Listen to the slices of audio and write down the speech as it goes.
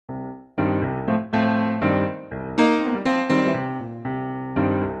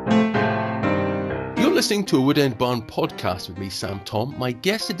listening to a Wood End Barn podcast with me, Sam Thom. My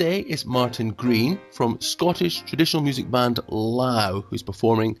guest today is Martin Green from Scottish traditional music band Lao, who's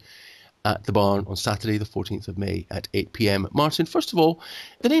performing at the barn on Saturday the 14th of May at 8 p.m. Martin, first of all,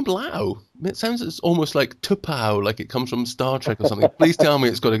 the name Lao, it sounds almost like Tupau, like it comes from Star Trek or something. Please tell me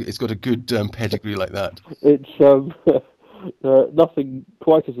it's got a good pedigree like that. It's nothing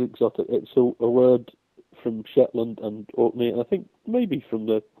quite as exotic. It's a word from Shetland and Orkney, and I think maybe from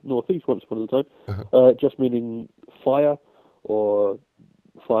the northeast once upon a time, just meaning fire or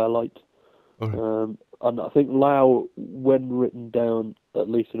firelight. Right. And I think Lao, when written down, at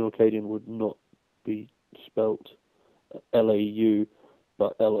least in Accadian, would not be spelt L-A-U,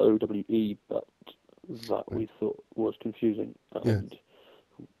 but L-O-W-E, but that we thought was confusing, and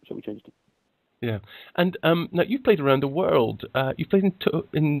so we changed it. Yeah, and now you've played around the world. You've played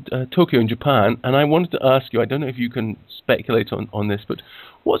in Tokyo in Japan, and I wanted to ask you, I don't know if you can speculate on this, but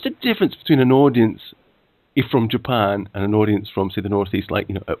what's the difference between an audience from Japan and an audience from, say, the Northeast, like,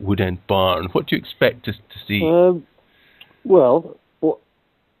 at Wood End Barn? What do you expect to see? Well,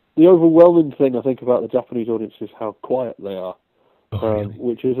 the overwhelming thing I think about the Japanese audience is how quiet they are, really?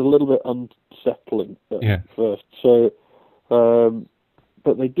 Which is a little bit unsettling at first. So,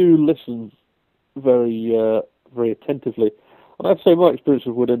 but they do listen very, very attentively. And I'd say my experience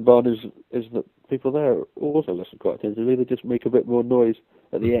of Wood End Barn is that people there also listen quite attentively. They just make a bit more noise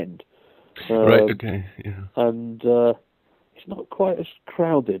at the end. Right. Okay. Yeah. And it's not quite as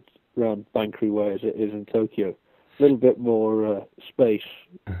crowded around Bankery Way as it is in Tokyo. A little bit more space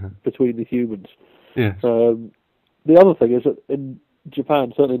between the humans. Yeah. The other thing is that in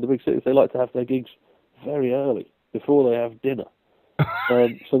Japan, certainly in the big cities, they like to have their gigs very early before they have dinner. So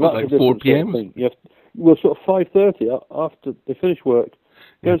that's like a different 4 p.m. Sort of thing. Well, sort of 5:30 after they finish work,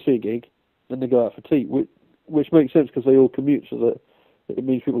 go and see a gig, then they go out for tea, which makes sense because they all commute, so that it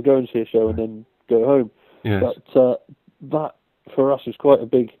means people go and see a show and then go home. Yes. But that for us is quite a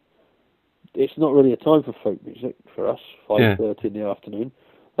big. It's not really a time for folk music for us. 5:30 in the afternoon.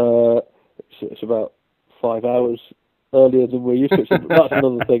 It's about 5 hours earlier than we're used to. So that's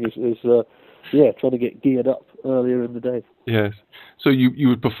another thing. Is trying to get geared up earlier in the day. Yes. So you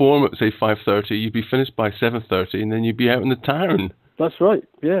would perform at, say, 5:30. You'd be finished by 7:30, and then you'd be out in the town. That's right.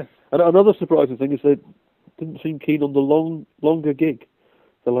 Yeah. And another surprising thing is they didn't seem keen on the longer gig.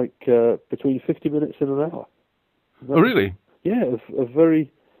 They're like between 50 minutes and an hour. Oh, really? Yeah, of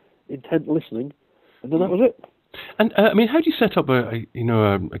very intent listening, and then that was it. And I mean, how do you set up a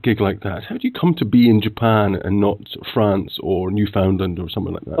gig like that? How do you come to be in Japan and not France or Newfoundland or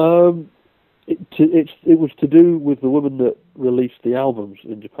something like that? It was to do with the woman that released the albums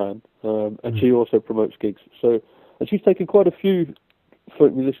in Japan, and she also promotes gigs. So, and she's taken quite a few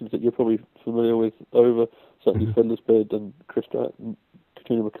folk musicians that you're probably familiar with over, certainly Fiddler's Bid and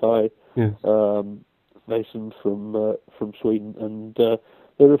Katrina Mackay, Mason from Sweden, and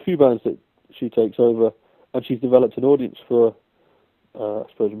there are a few bands that she takes over, and she's developed an audience for, I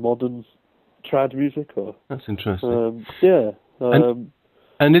suppose, modern trad music. That's interesting.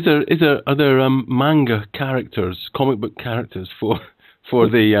 And are there manga characters, comic book characters for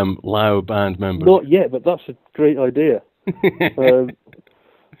the Lao band members? Not yet, but that's a great idea.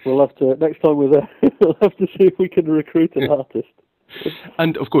 We'll have to, next time we're there, we'll have to see if we can recruit an artist.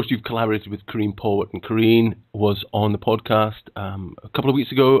 And of course, you've collaborated with Corinne Polwart, and Corinne was on the podcast a couple of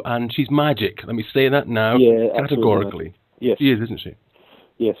weeks ago, and she's magic. Let me say that now, categorically. Yes, she is, isn't she?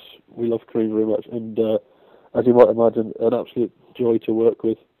 Yes, we love Corinne very much, and as you might imagine, an absolute joy to work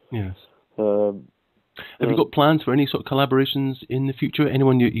with. Yes. Have you got plans for any sort of collaborations in the future?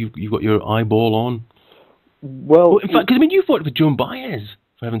 Anyone you've got your eyeball on? Well, in fact, because you've worked with Joan Baez,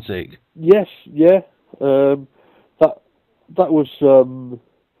 for heaven's sake. Yes, yeah. That was.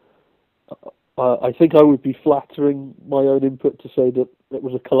 I think I would be flattering my own input to say that it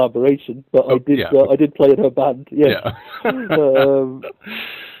was a collaboration, but I did play in her band. Yes.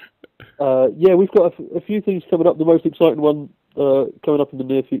 Yeah. We've got a few things coming up. The most exciting one coming up in the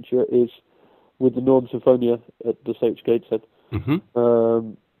near future is with the Northern Symphonia at the St. Gateshead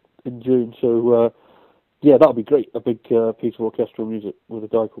in June. So, that'll be great. A big piece of orchestral music with a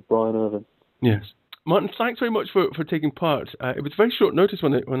guy called Brian Irvin. Yes. Martin, thanks very much for taking part. It was very short notice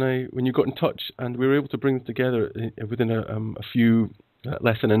when you got in touch, and we were able to bring this together within a few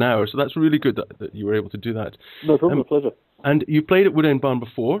less than an hour. So that's really good that you were able to do that. No problem, a pleasure. And you played at Wood End Barn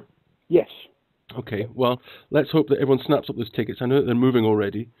before? Yes. Okay, well, let's hope that everyone snaps up those tickets. I know that they're moving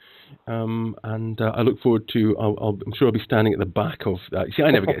already, and I look forward to. I'm sure I'll be standing at the back of that. See,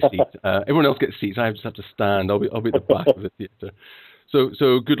 I never get a seat. Everyone else gets seats. I just have to stand. I'll be at the back of the theatre.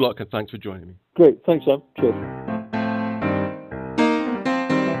 So good luck and thanks for joining me. Great, thanks, Sam. Cheers.